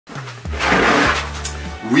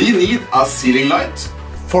we need a ceiling light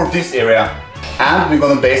for this area. And we're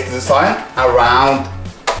gonna base the design around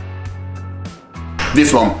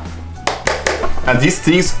this one. And these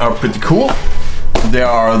things are pretty cool. They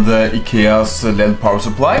are the Ikea's LED power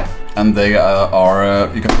supply, and they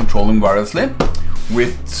you can control them wirelessly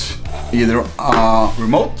with either a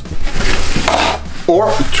remote or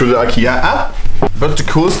through the Ikea app. But the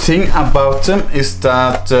coolest thing about them is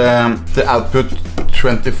that the output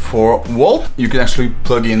 24 volt. You can actually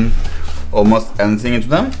plug in almost anything into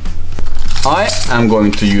them. I am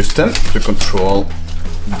going to use them to control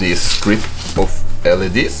this grid of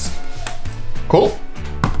LEDs. Cool.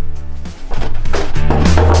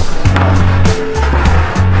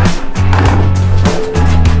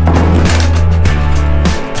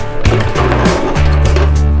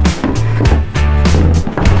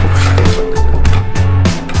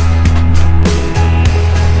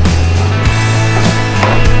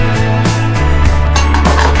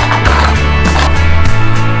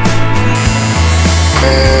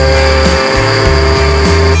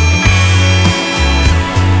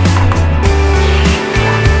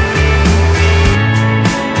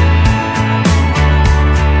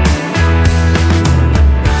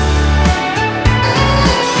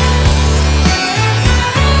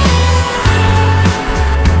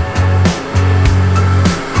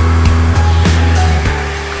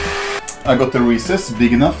 I got the recess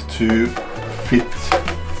big enough to fit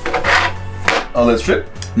a LED strip.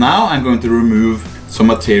 Now I'm going to remove some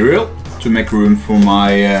material to make room for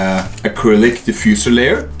my acrylic diffuser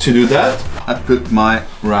layer. To do that, I put my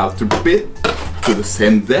router bit to the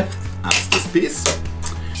same depth as this piece.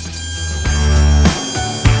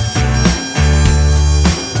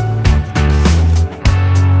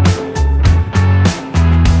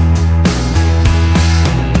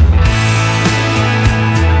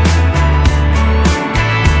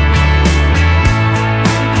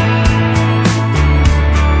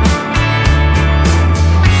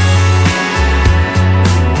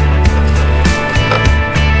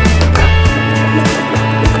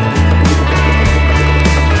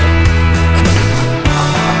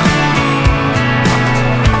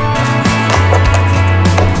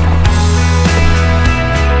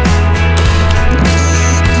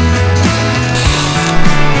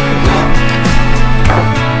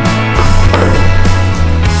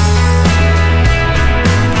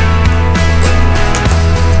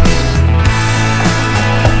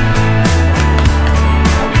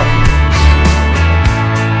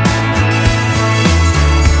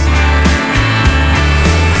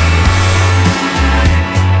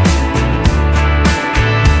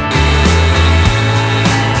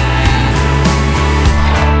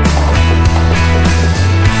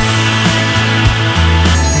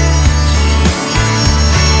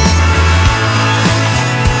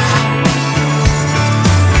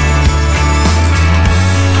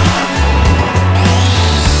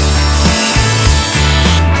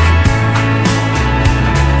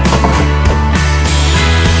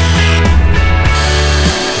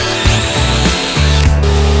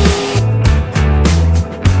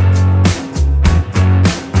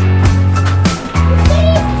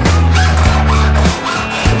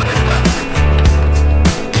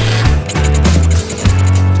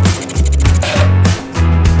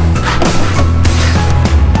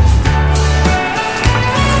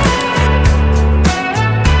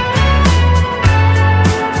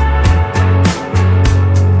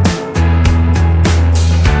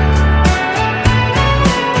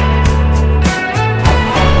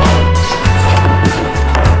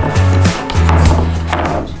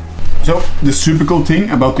 So the super cool thing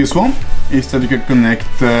about this one is that you can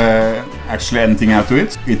connect actually anything out to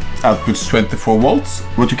it. It outputs 24 volts.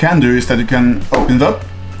 What you can do is that you can open it up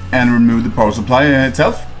and remove the power supply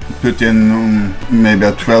itself, put in maybe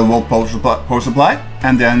a 12 volt power supply,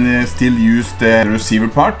 and then still use the receiver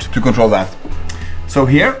part to control that. So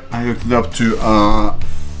here I hooked it up to a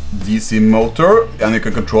DC motor, and you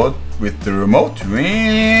can control it with the remote.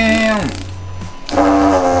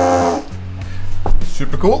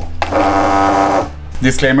 Super cool.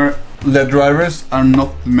 Disclaimer, LED drivers are not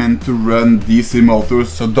meant to run DC motors,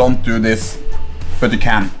 so don't do this, but you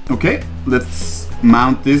can. Okay, let's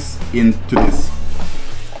mount this into this.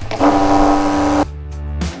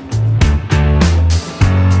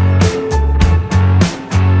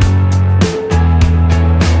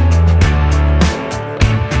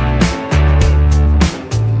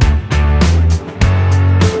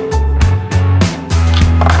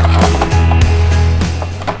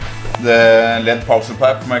 The LED power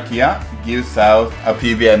supply from Ikea gives out a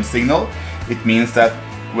PWM signal. It means that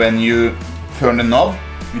when you turn the knob,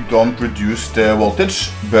 you don't reduce the voltage,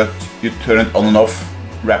 but you turn it on and off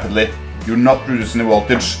rapidly. You're not reducing the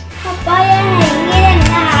voltage. Papa,